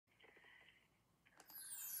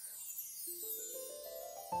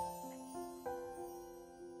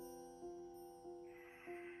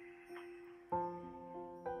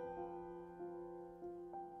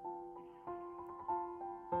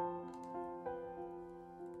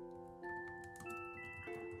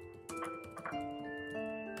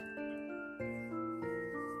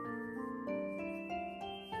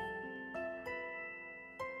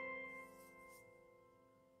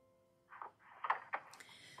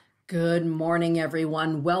Good morning,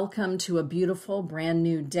 everyone. Welcome to a beautiful brand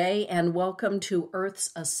new day, and welcome to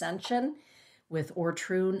Earth's Ascension with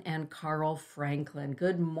Ortrun and Carl Franklin.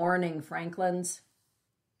 Good morning, Franklins.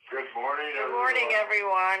 Good morning, everyone. Good morning,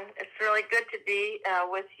 everyone. It's really good to be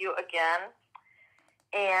with you again.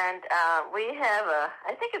 And we have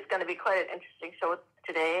I think it's going to be quite an interesting show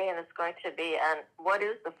today, and it's going to be on what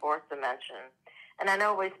is the fourth dimension. And I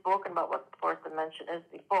know we've spoken about what the fourth dimension is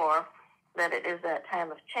before, that it is that time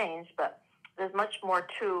of change, but there's much more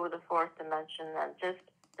to the fourth dimension than just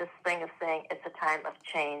this thing of saying it's a time of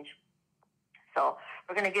change. So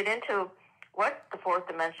we're going to get into what the fourth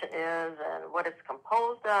dimension is and what it's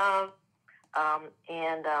composed of,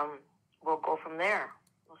 and we'll go from there.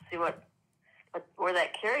 We'll see where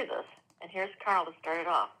that carries us. And here's Carl to start it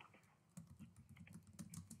off.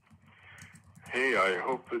 Hey, I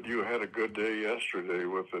hope that you had a good day yesterday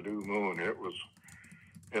with the new moon. It was,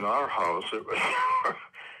 in our house, it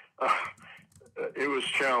was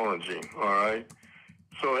challenging, all right?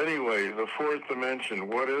 So anyway, the fourth dimension,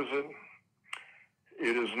 what is it?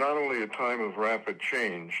 It is not only a time of rapid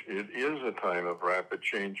change, it is a time of rapid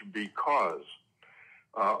change because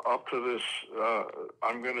up to this,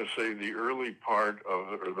 I'm going to say the early part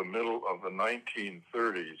of, or the middle of the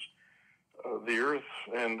 1930s, the Earth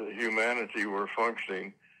and humanity were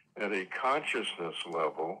functioning at a consciousness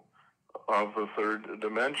level of the third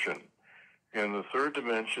dimension. And the third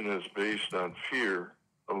dimension is based on fear,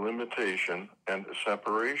 limitation, and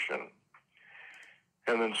separation.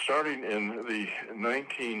 And then starting in the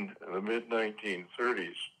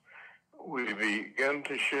mid-1930s, we began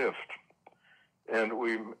to shift. And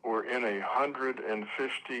we were in a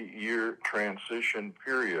 150-year transition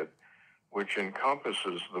period, which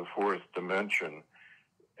encompasses the fourth dimension,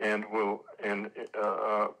 and will in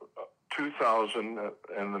 2000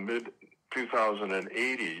 and the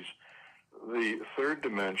mid-2080s, the third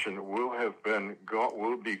dimension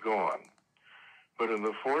will be gone. But in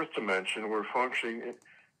the fourth dimension, we're functioning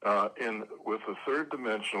with the third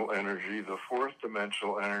dimensional energy, the fourth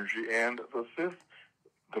dimensional energy, and the fifth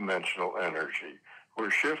dimensional energy.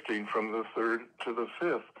 We're shifting from the third to the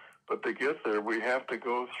fifth. But to get there, we have to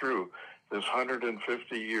go through this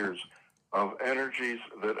 150 years of energies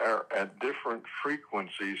that are at different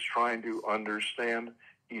frequencies trying to understand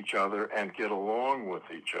each other and get along with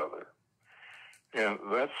each other. And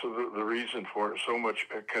that's the reason for so much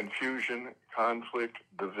confusion, conflict,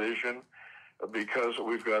 division, because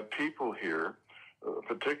we've got people here,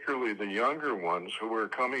 particularly the younger ones, who are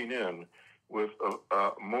coming in with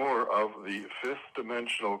more of the fifth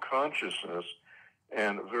dimensional consciousness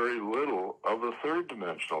and very little of the third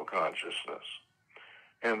dimensional consciousness.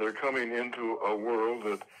 And they're coming into a world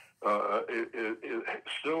that it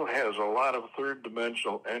still has a lot of third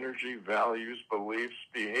dimensional energy, values, beliefs,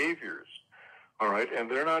 behaviors. All right, and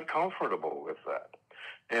they're not comfortable with that.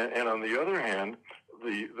 And on the other hand,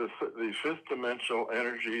 the fifth dimensional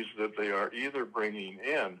energies that they are either bringing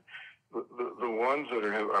in, the ones that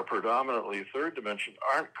are predominantly third dimension,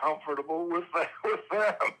 aren't comfortable with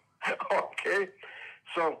them. Okay,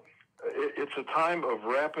 so it's a time of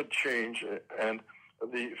rapid change, and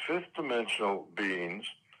the fifth dimensional beings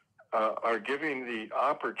are giving the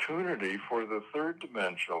opportunity for the third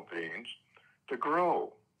dimensional beings to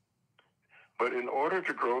grow. But in order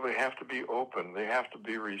to grow, they have to be open. They have to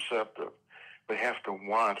be receptive. They have to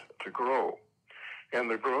want to grow. And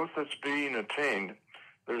the growth that's being attained,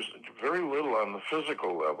 there's very little on the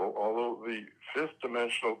physical level, although the fifth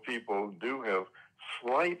dimensional people do have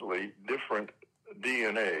slightly different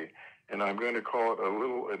DNA, and I'm going to call it a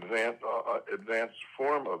little advanced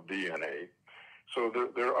form of DNA. So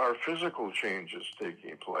there are physical changes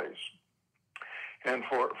taking place. And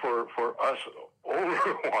for us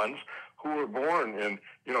older ones who were born in,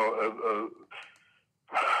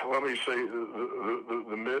 let me say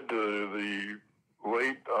the mid to the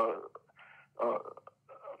late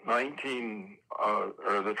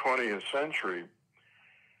 20th century,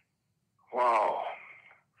 wow.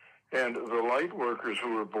 And the light workers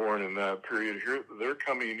who were born in that period here, they're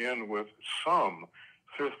coming in with some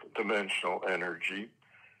fifth dimensional energy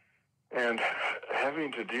and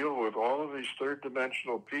having to deal with all of these third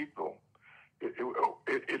dimensional people.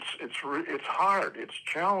 It's hard. It's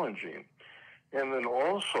challenging. And then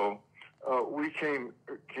also, we came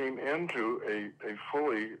into a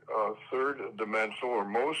fully third dimensional, or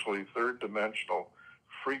mostly third dimensional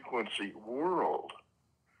frequency world.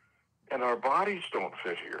 And our bodies don't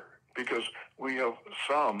fit here because we have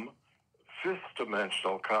some fifth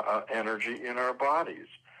dimensional energy in our bodies.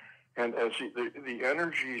 And as the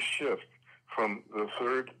energies shift from the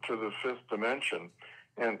third to the fifth dimension,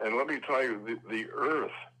 and let me tell you, the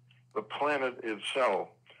Earth, the planet itself,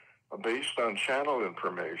 based on channel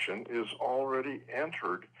information, is already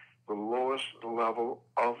entered the lowest level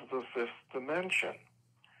of the fifth dimension.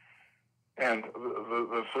 And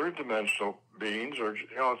the third dimensional beings are,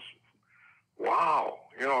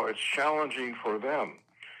 it's challenging for them.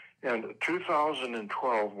 And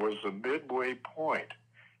 2012 was the midway point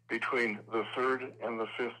between the third and the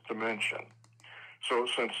fifth dimension. So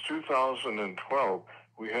since 2012,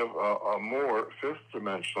 we have a more fifth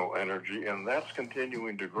dimensional energy, and that's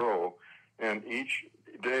continuing to grow. And each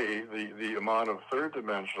day, the amount of third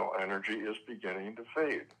dimensional energy is beginning to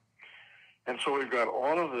fade. And so we've got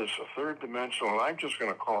all of this third dimensional, and I'm just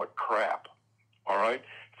going to call it crap, all right?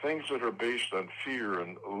 Things that are based on fear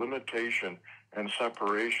and limitation and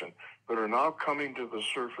separation that are now coming to the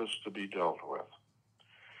surface to be dealt with.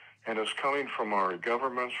 And it's coming from our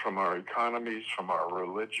governments, from our economies, from our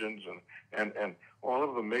religions, and all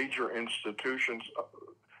of the major institutions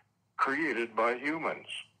created by humans.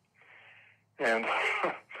 And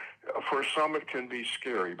for some it can be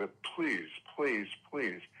scary, but please, please,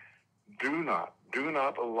 please, do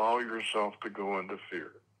not allow yourself to go into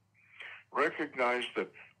fear. Recognize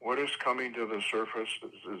that what is coming to the surface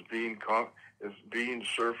is being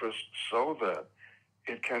surfaced so that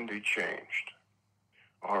it can be changed.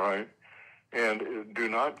 All right? And do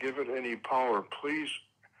not give it any power, please,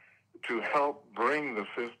 to help bring the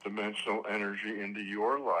fifth dimensional energy into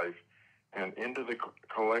your life and into the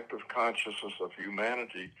collective consciousness of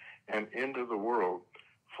humanity and into the world.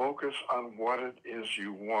 Focus on what it is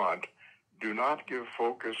you want. Do not give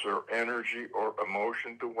focus or energy or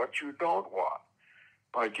emotion to what you don't want.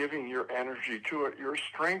 By giving your energy to it, you're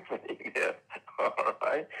strengthening it. All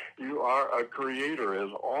right? You are a creator,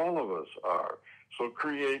 as all of us are. So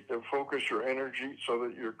create and focus your energy so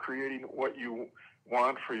that you're creating what you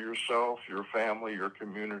want for yourself, your family, your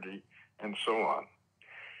community, and so on.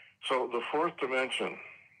 So the fourth dimension,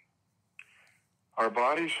 our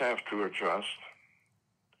bodies have to adjust.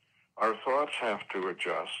 Our thoughts have to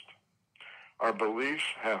adjust. Our beliefs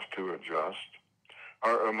have to adjust.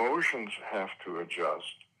 Our emotions have to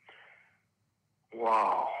adjust.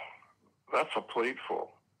 Wow, that's a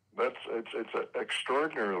plateful. It's an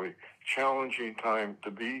extraordinarily challenging time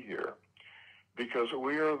to be here, because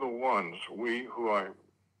we are the ones,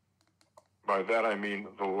 by that I mean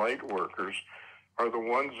the light workers, are the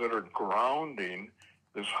ones that are grounding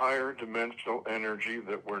this higher dimensional energy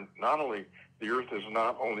that the Earth is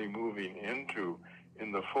not only moving into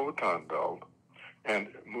in the photon belt and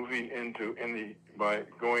moving into by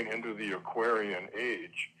going into the Aquarian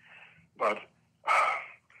age, but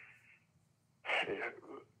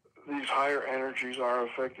these higher energies are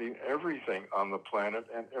affecting everything on the planet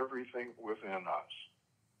and everything within us.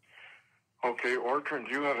 Okay, Ortrun,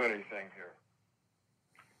 do you have anything here?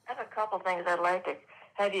 I have a couple things I'd like to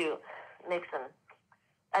have you, Nixon.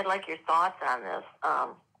 I'd like your thoughts on this.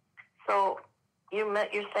 So you're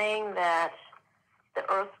saying that the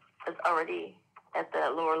Earth is already at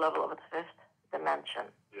the lower level of the fifth dimension.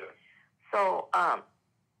 Yes. So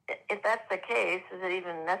if that's the case, is it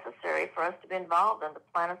even necessary for us to be involved in the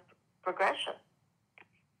planet's progression?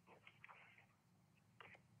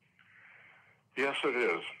 Yes, it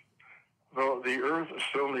is. Though the Earth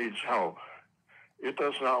still needs help, it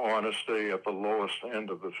does not want to stay at the lowest end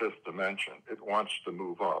of the fifth dimension. It wants to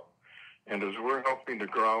move up. And as we're helping to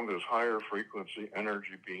ground this higher frequency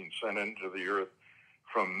energy being sent into the Earth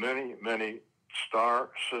from many, many star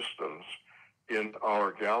systems in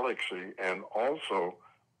our galaxy and also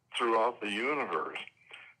throughout the universe,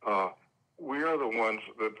 we are the ones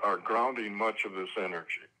that are grounding much of this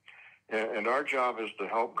energy. And our job is to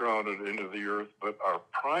help ground it into the Earth, but our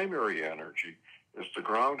primary energy is to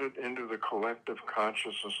ground it into the collective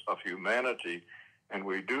consciousness of humanity, and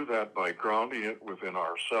we do that by grounding it within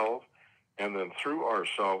ourselves, and then through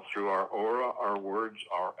ourselves, through our aura, our words,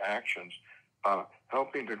 our actions,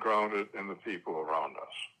 helping to ground it in the people around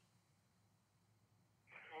us.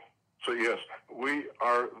 So yes, we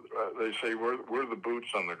are, they say we're the boots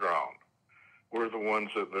on the ground. We're the ones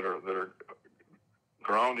that are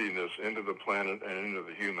grounding this into the planet and into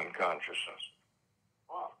the human consciousness.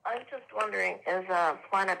 Well, I'm just wondering, is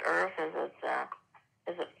planet Earth, is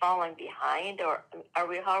it falling behind, or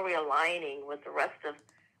how are we aligning with the rest of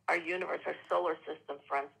our universe, our solar system,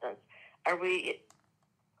 for instance?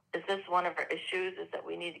 Is this one of our issues, is that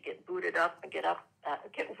we need to get booted up and get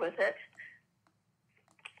with it?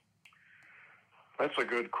 That's a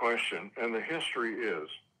good question. And the history is,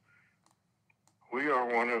 we are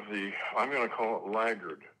one of the, I'm going to call it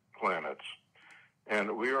laggard planets.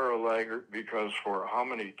 And we are a laggard because for how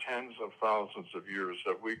many tens of thousands of years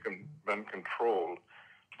have we been controlled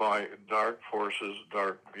by dark forces,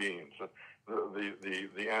 dark beings?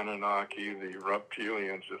 the Anunnaki, the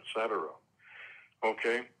reptilians, etc.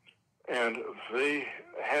 Okay, and they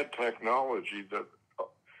had technology that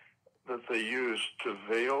they used to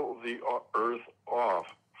veil the Earth off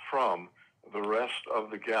from the rest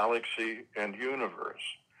of the galaxy and universe.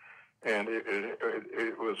 And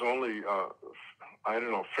it was only, I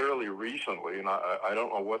don't know, fairly recently, and I don't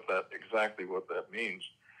know exactly what that means,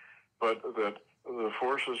 but that the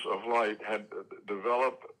forces of light had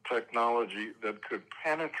developed technology that could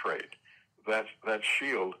penetrate that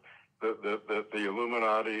shield that the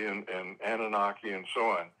Illuminati and Anunnaki and so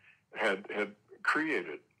on had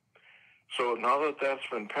created. So now that that's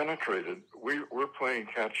been penetrated, we're playing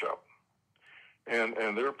catch up.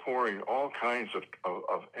 And they're pouring all kinds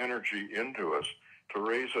of energy into us to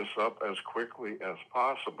raise us up as quickly as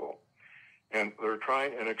possible. And they're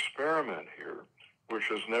trying an experiment here, which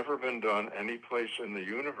has never been done any place in the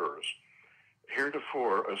universe.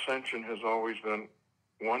 Heretofore, ascension has always been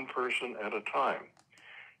one person at a time.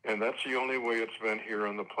 And that's the only way it's been here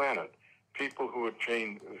on the planet. People who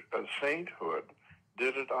attained sainthood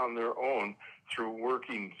did it on their own through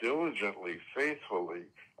working diligently, faithfully,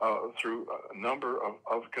 through a number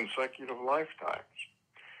of consecutive lifetimes.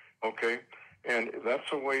 Okay? And that's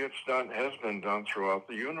the way it's done, has been done throughout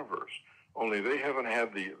the universe. Only they haven't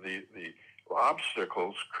had the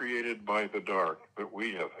obstacles created by the dark that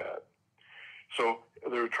we have had. So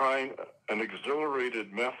they're trying an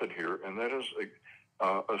accelerated method here, and that is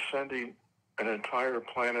ascending an entire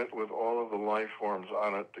planet with all of the life forms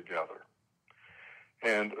on it together.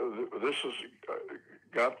 And this has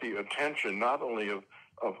got the attention not only of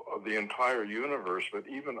the entire universe, but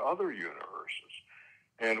even other universes.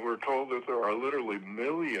 And we're told that there are literally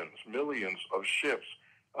millions of ships,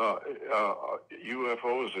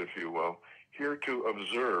 UFOs, if you will, here to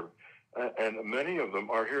observe. And many of them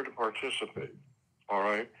are here to participate, all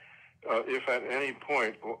right? If at any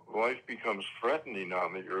point life becomes threatening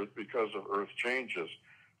on the Earth because of Earth changes,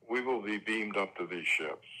 we will be beamed up to these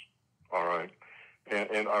ships, all right?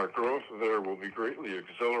 And our growth there will be greatly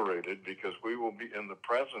accelerated because we will be in the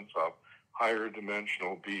presence of higher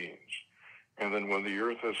dimensional beings. And then when the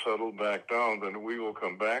Earth has settled back down, then we will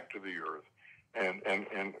come back to the Earth and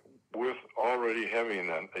with already having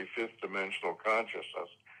then a fifth dimensional consciousness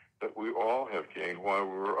that we all have gained while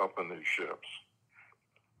we were up in these ships.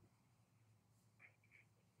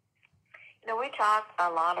 You know, we talk a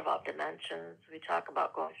lot about dimensions. We talk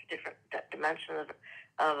about going through different dimensions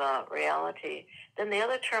of reality. Then the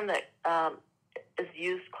other term that is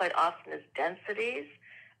used quite often is densities.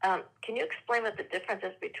 Can you explain what the difference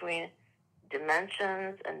is between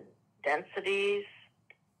dimensions and densities?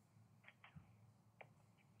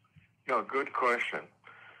 Yeah, good question.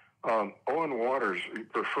 Owen Waters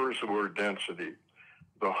prefers the word density.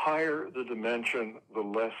 The higher the dimension, the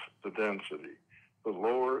less the density. The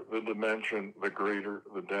lower the dimension, the greater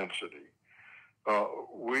the density.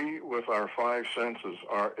 We, with our five senses,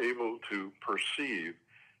 are able to perceive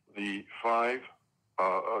the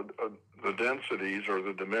the densities or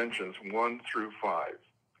the dimensions 1 through 5.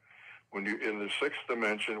 When you in the sixth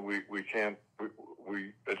dimension, we can't.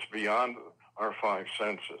 It's beyond our five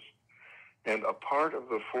senses, and a part of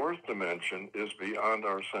the fourth dimension is beyond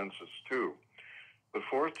our senses too. The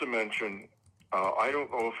fourth dimension, I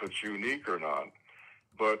don't know if it's unique or not,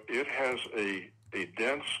 but it has a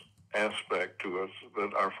dense aspect to us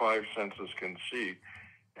that our five senses can see,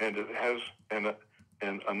 and it has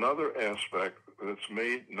another aspect that's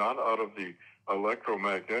made not out of the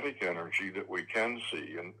electromagnetic energy that we can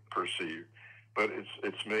see and perceive, but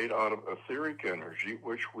it's made out of etheric energy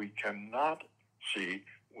which we cannot see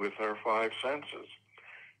with our five senses.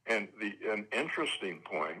 And an interesting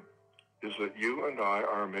point is that you and I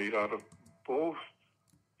are made out of both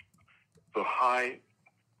the high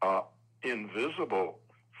invisible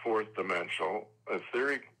fourth dimensional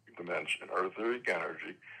etheric dimension or etheric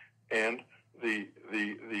energy and the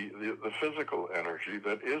physical energy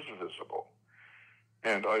that is visible.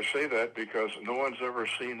 And I say that because no one's ever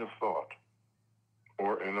seen a thought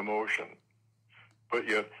or an emotion, but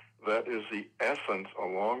yet that is the essence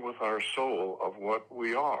along with our soul of what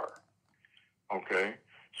we are. Okay?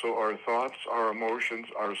 So our thoughts, our emotions,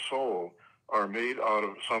 our soul are made out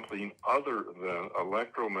of something other than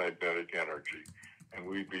electromagnetic energy. And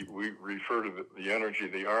we refer to the energy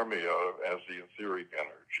they are made out of as the etheric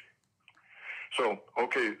energy. So,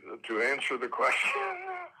 okay, to answer the question,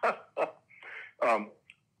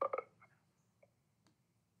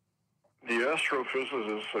 the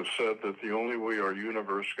astrophysicists have said that the only way our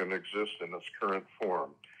universe can exist in its current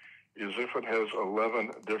form is if it has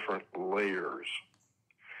 11 different layers.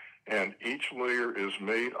 And each layer is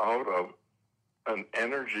made out of an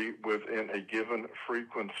energy within a given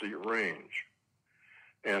frequency range.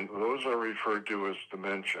 And those are referred to as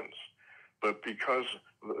dimensions. But because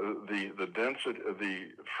the density, the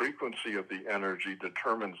frequency of the energy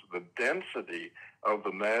determines the density of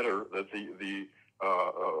the matter that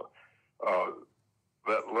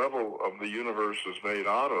that level of the universe is made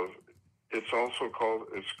out of, it's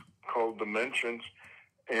called dimensions,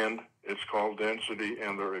 and it's called density,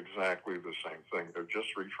 and they're exactly the same thing. They're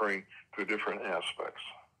just referring to different aspects.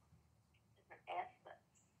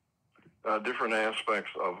 Different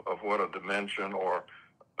aspects of what a dimension or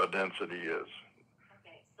a density is.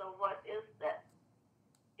 Okay, so what is that?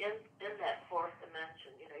 In that fourth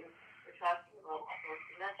dimension, you're talking about fourth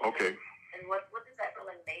dimension. Okay. And what is that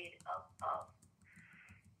really made of?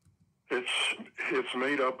 It's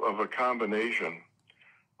made up of a combination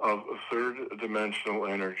of third dimensional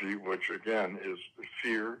energy, which again is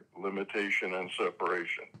fear, limitation, and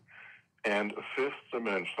separation, and fifth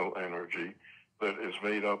dimensional energy that is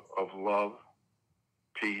made up of love,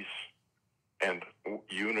 peace, and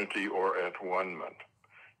unity or at-one-ment.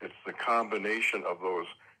 It's the combination of those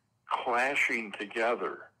clashing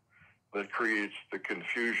together that creates the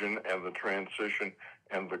confusion and the transition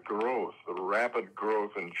and the growth, the rapid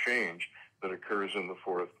growth and change that occurs in the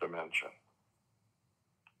fourth dimension.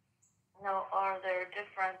 Now, are there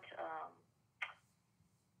different,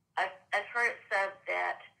 I've heard it said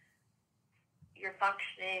that you're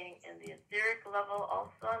functioning in the etheric level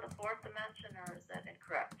also in the fourth dimension, or is that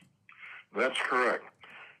incorrect? That's correct.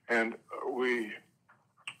 And we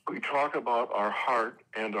talk about our heart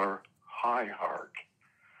and our high heart.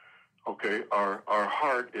 Okay, our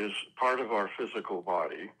heart is part of our physical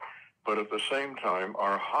body, but at the same time,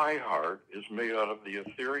 our high heart is made out of the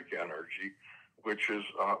etheric energy, which is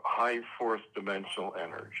high fourth dimensional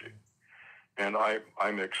energy. And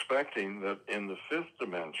I'm expecting that in the fifth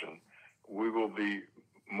dimension, we will be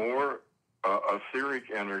more etheric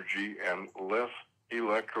energy and less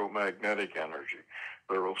electromagnetic energy.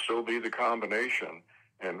 There will still be the combination,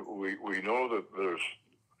 and we know that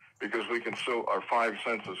because our five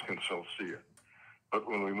senses can still see it. But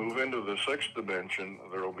when we move into the sixth dimension,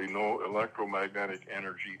 there will be no electromagnetic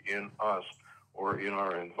energy in us or in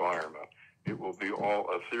our environment. It will be all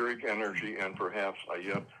etheric energy and perhaps a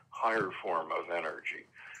yet higher form of energy.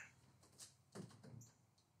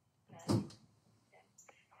 Okay.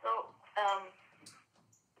 So,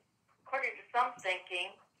 according to some thinking,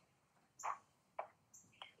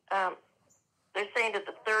 they're saying that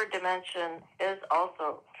the third dimension is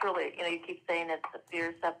also truly, you keep saying it's the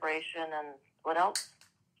fear, separation, and what else,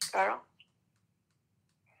 Carl?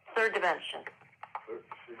 Third dimension.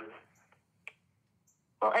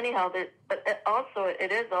 Well, anyhow, but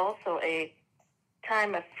it is also a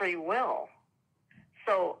time of free will.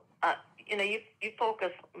 So, you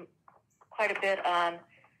focus quite a bit on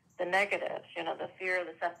the negatives, the fear,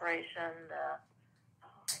 the separation,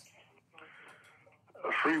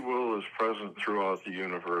 Free will is present throughout the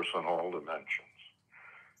universe on all dimensions.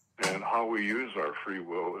 And how we use our free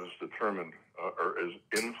will is determined or is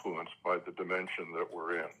influenced by the dimension that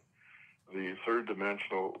we're in. The third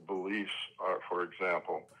dimensional beliefs for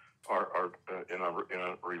example, are in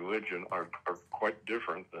a religion are quite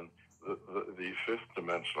different than the fifth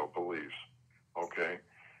dimensional beliefs. Okay?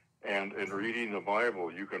 And in reading the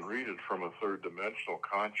Bible, you can read it from a third dimensional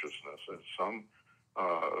consciousness, as some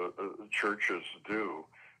churches do,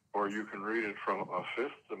 or you can read it from a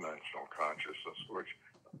fifth dimensional consciousness, which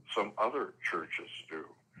some other churches do,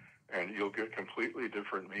 and you'll get completely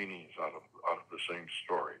different meanings out of the same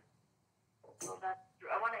story. Well, that's true.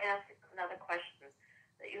 I want to ask another question.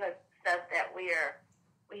 That you have said that we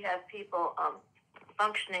have people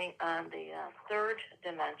functioning on the third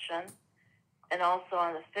dimension, and also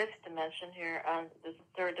on the fifth dimension here on this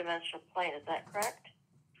third dimensional plane. Is that correct?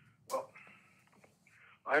 Well,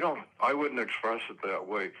 I wouldn't express it that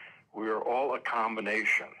way. We are all a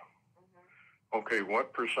combination. Mm-hmm. Okay,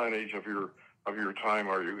 what percentage of your time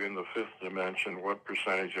are you in the fifth dimension? What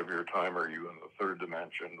percentage of your time are you in the third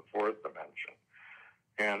dimension, the fourth dimension?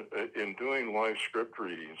 And in doing live script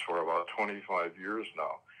readings for about 25 years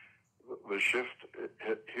now, the shift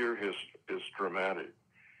here is dramatic.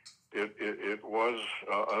 It was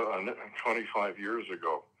 25 years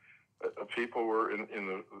ago. People were in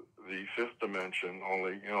the fifth dimension.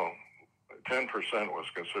 Only 10% was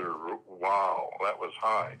considered, wow, that was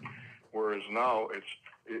high. Whereas now it's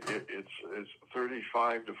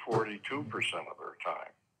 35 to 42% of their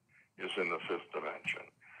time is in the fifth dimension.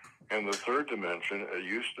 And the third dimension, it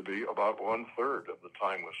used to be about 1/3 of the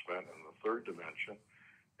time was spent in the third dimension,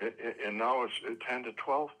 and now it's 10 to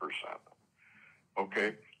 12%.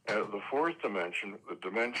 Okay, The fourth dimension, the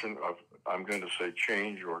dimension of, I'm going to say,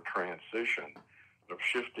 change or transition, of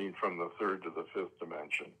shifting from the third to the fifth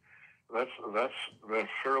dimension, that's been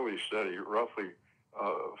fairly steady, roughly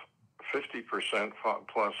 50%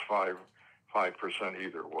 plus 5%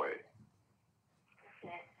 either way.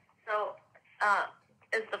 Okay. So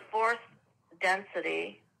is the fourth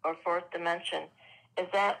density or fourth dimension, is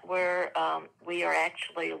that where we are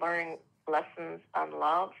actually learning lessons on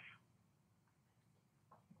love?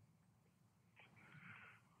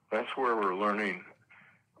 That's where we're learning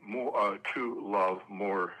more, to love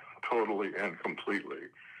more totally and completely.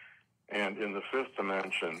 And in the fifth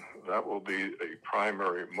dimension, that will be a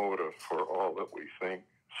primary motive for all that we think,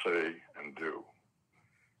 say, and do.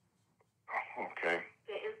 Okay.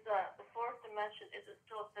 Is the fourth dimension, is it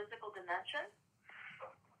still a physical dimension?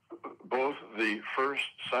 Both the first,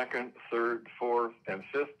 second, third, fourth, and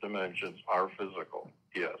fifth dimensions are physical,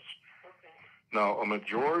 yes. Okay. Now, a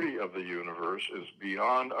majority of the universe is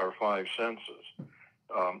beyond our five senses.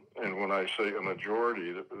 And when I say a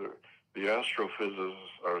majority, the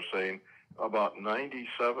astrophysicists are saying about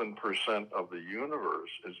 97% of the universe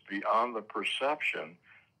is beyond the perception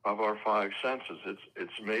of our five senses.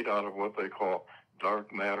 It's made out of what they call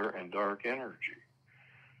dark matter and dark energy.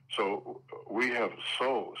 So we have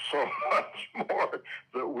so much more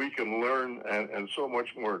that we can learn and so much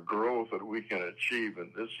more growth that we can achieve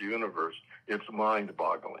in this universe. It's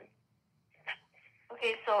mind-boggling.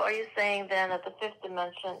 Okay, so are you saying then that the fifth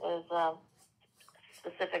dimension is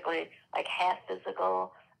specifically like half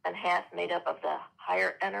physical and half made up of the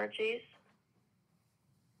higher energies?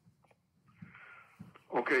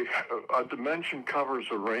 Okay, a dimension covers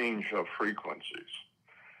a range of frequencies.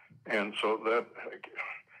 And so that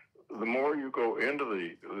the more you go into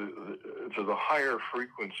the higher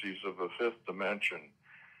frequencies of the fifth dimension,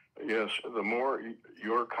 yes, the more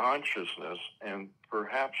your consciousness and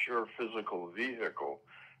perhaps your physical vehicle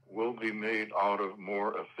will be made out of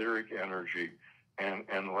more etheric energy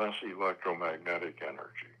and less electromagnetic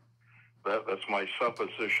energy. That's my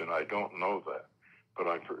supposition. I don't know that, but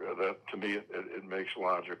that to me it makes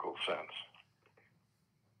logical sense.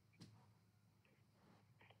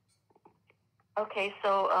 Okay,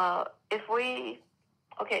 so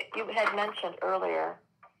you had mentioned earlier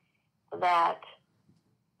that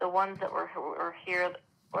the ones that were here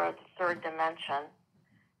were the third dimension,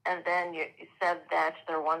 and then you said that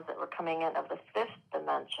there are ones that were coming in of the fifth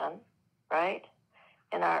dimension, right?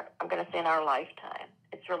 I'm going to say in our lifetime.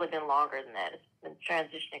 It's really been longer than that. It's been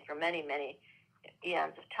transitioning for many, many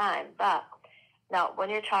eons of time. But now, when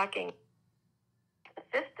you're talking the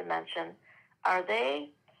fifth dimension, are they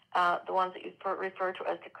the ones that you refer to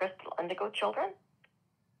as the crystal indigo children?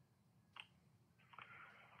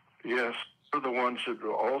 Yes, they're the ones that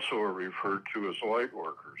also are referred to as light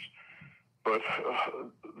workers. But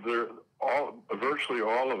virtually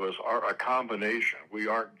all of us are a combination. We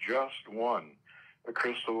aren't just one. The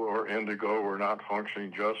crystal or indigo, we're not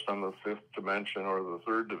functioning just on the fifth dimension or the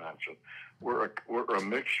third dimension. We're a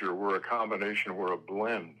mixture. We're a combination. We're a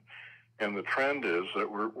blend. And the trend is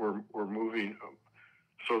that we're moving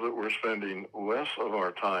so that we're spending less of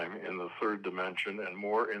our time in the third dimension and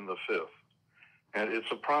more in the fifth. And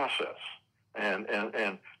it's a process. And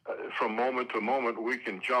from moment to moment, we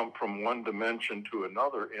can jump from one dimension to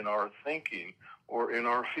another in our thinking or in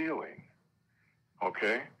our feeling.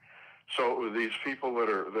 Okay? So these people that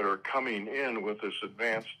are coming in with this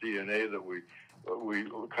advanced DNA that we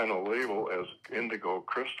kind of label as indigo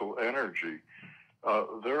crystal energy,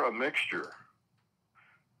 they're a mixture.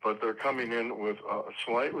 But they're coming in with a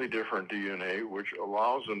slightly different DNA, which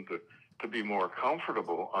allows them to be more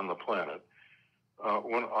comfortable on the planet.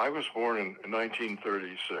 When I was born in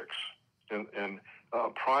 1936, and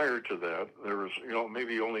prior to that, there was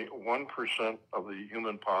maybe only 1% of the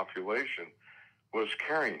human population was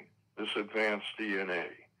carrying this advanced DNA,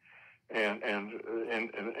 and in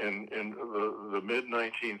the mid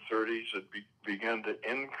 1930s, it began to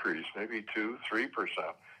increase, maybe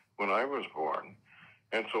 2-3% when I was born,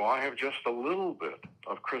 and so I have just a little bit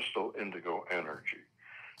of crystal indigo energy.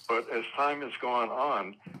 But as time has gone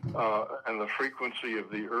on, and the frequency of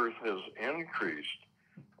the Earth has increased,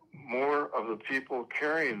 more of the people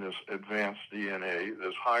carrying this advanced DNA,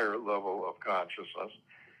 this higher level of consciousness,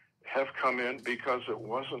 have come in because it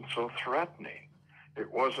wasn't so threatening. It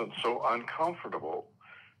wasn't so uncomfortable.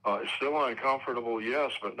 It's still uncomfortable,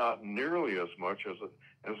 yes, but not nearly as much as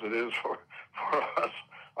it is for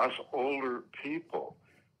us older people,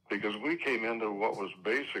 because we came into what was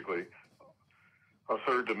basically a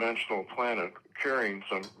third-dimensional planet carrying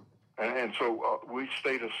some, and so we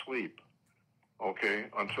stayed asleep, okay,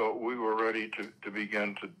 until we were ready to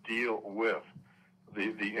begin to deal with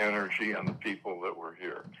the energy and the people that were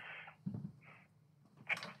here.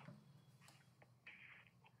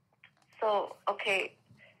 So, okay,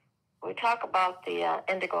 we talk about the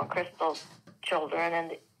indigo and crystal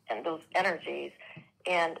children and those energies,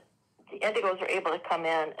 and the indigos are able to come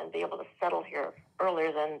in and be able to settle here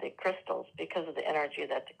earlier than the crystals because of the energy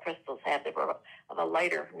that the crystals have. They were of a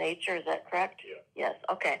lighter nature. Is that correct? Yeah. Yes.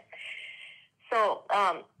 Okay. So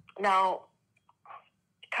now,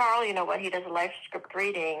 Carl, when he does a life script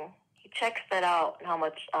reading, he checks that out and how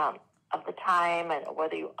much of the time and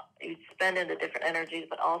whether you spend in the different energies,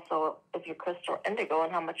 but also if you're crystal or indigo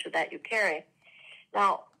and how much of that you carry.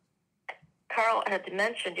 Now, Carl had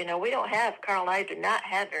mentioned, Carl and I do not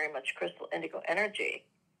have very much crystal indigo energy,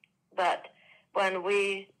 but when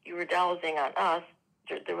you were dowsing on us,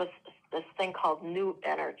 there was this thing called new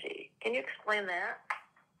energy. Can you explain that?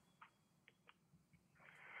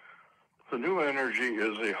 The new energy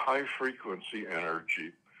is a high frequency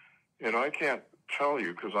energy, and I can't tell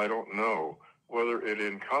you because I don't know whether it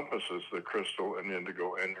encompasses the crystal and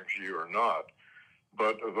indigo energy or not.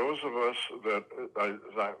 But those of us that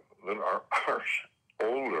are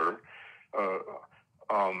older,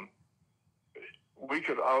 we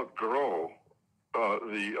could outgrow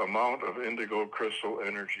the amount of indigo crystal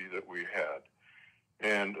energy that we had.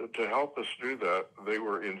 And to help us do that, they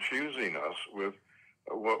were infusing us with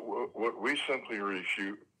what we simply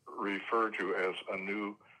refer to as a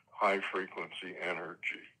new high-frequency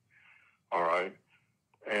energy. All right?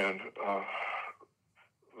 And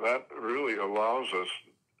that really allows us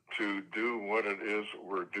to do what it is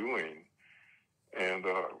we're doing. And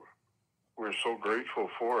we're so grateful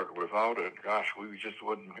for it. Without it, gosh, we just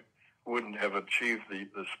wouldn't have achieved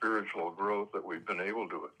the spiritual growth that we've been able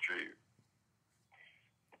to achieve.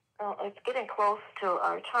 Well, it's getting close to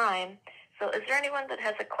our time. So is there anyone that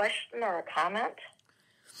has a question or a comment?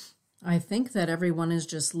 I think that everyone is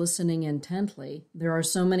just listening intently. There are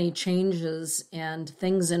so many changes and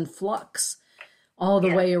things in flux all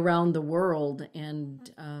the way around the world,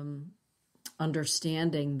 and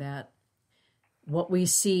understanding that what we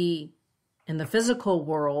see in the physical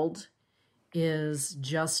world is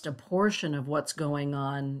just a portion of what's going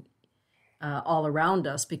on all around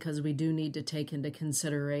us, because we do need to take into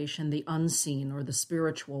consideration the unseen or the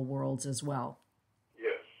spiritual worlds as well.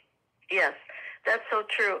 Yes, that's so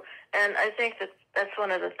true. And I think that's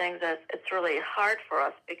one of the things that it's really hard for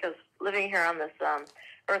us, because living here on this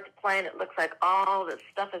Earth plane, it looks like all this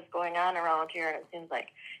stuff is going on around here, and it seems like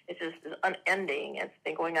it's just unending. It's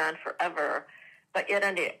been going on forever. But yet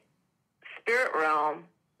in the spirit realm,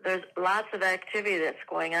 there's lots of activity that's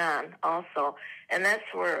going on also. And that's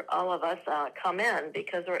where all of us come in,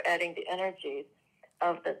 because we're adding the energies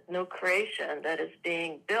of the new creation that is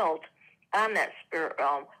being built on that spirit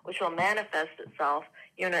realm, which will manifest itself,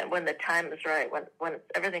 when the time is right, when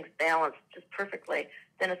everything's balanced just perfectly,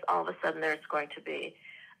 then it's all of a sudden there it's going to be.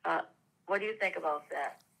 What do you think about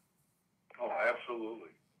that? Oh, absolutely.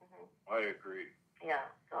 Mm-hmm. I agree. Yeah,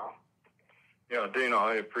 so. Yeah, Dana,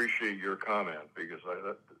 I appreciate your comment, because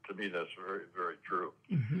to me that's very, very true.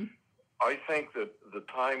 Mm-hmm. I think that the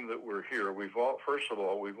time that we're here, we've all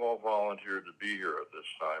volunteered to be here at this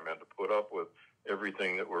time and to put up with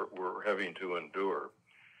everything that we're having to endure.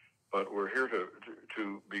 But we're here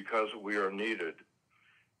to because we are needed.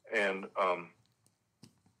 And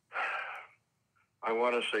I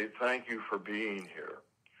want to say thank you for being here.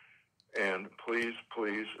 And please,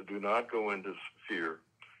 please do not go into fear.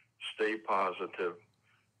 Stay positive,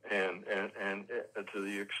 and to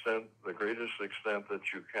the greatest extent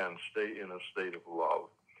that you can, stay in a state of love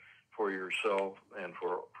for yourself and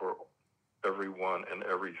for everyone and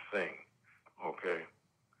everything. Okay.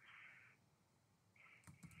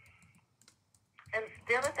 And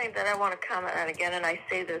the other thing that I want to comment on again, and I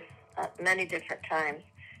say this many different times,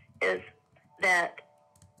 is that,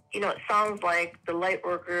 it sounds like the light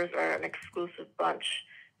workers are an exclusive bunch,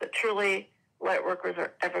 but truly, light workers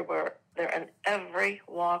are everywhere. They're in every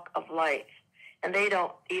walk of life. And they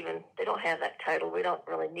don't have that title. We don't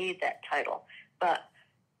really need that title. But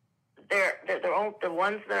the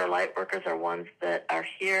ones that are light workers are ones that are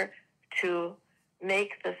here to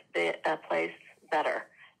make this place better.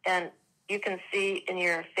 And you can see in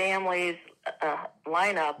your family's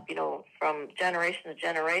lineup, from generation to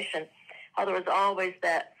generation, how there was always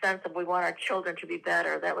that sense of we want our children to be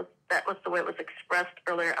better. That was the way it was expressed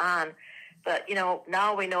earlier on. But,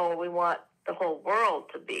 now we know we want the whole world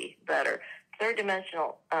to be better. Third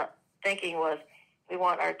dimensional thinking was we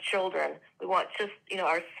want our children, we want just,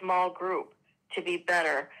 our small group to be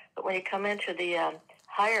better. But when you come into the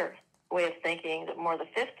higher way of thinking, the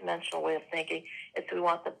fifth dimensional way of thinking, it's we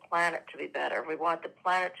want the planet to be better. We want the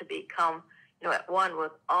planet to become, at one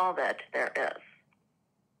with all that there is.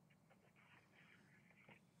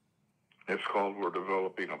 It's called We're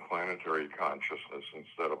Developing a Planetary Consciousness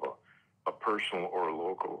instead of a personal or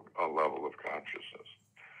local level of consciousness.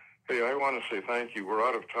 Hey, I want to say thank you. We're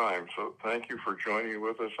out of time, so thank you for joining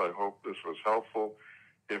with us. I hope this was helpful.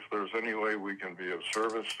 If there's any way we can be of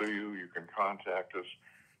service to you, you can contact us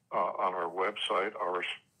on our website,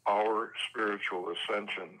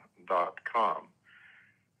 ourspiritualascension.com.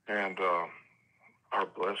 And our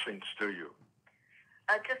blessings to you.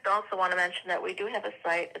 I just also want to mention that we do have a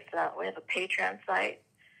site. We have a Patreon site.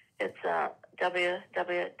 It's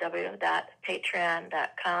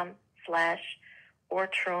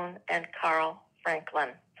www.patreon.com/Ortrun and Carl Franklin.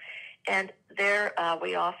 And there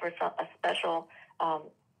we offer a special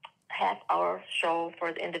half-hour show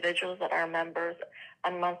for the individuals that are members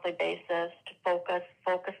on a monthly basis to focus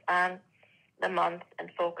on the month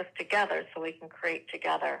and focus together so we can create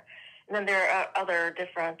together. And then there are other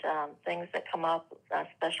different things that come up,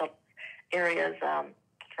 special areas,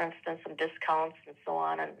 for instance, some discounts and so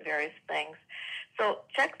on and various things. So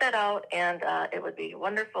check that out, and it would be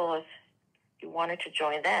wonderful if you wanted to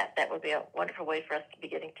join that. That would be a wonderful way for us to be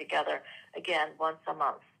getting together, again, once a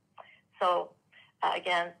month. So,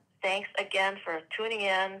 again, thanks again for tuning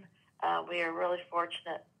in. We are really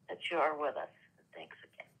fortunate that you are with us. Thanks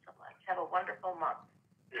again so much. Have a wonderful month.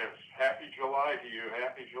 Yes, happy July to you.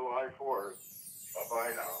 Happy July 4th.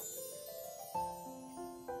 Bye-bye now.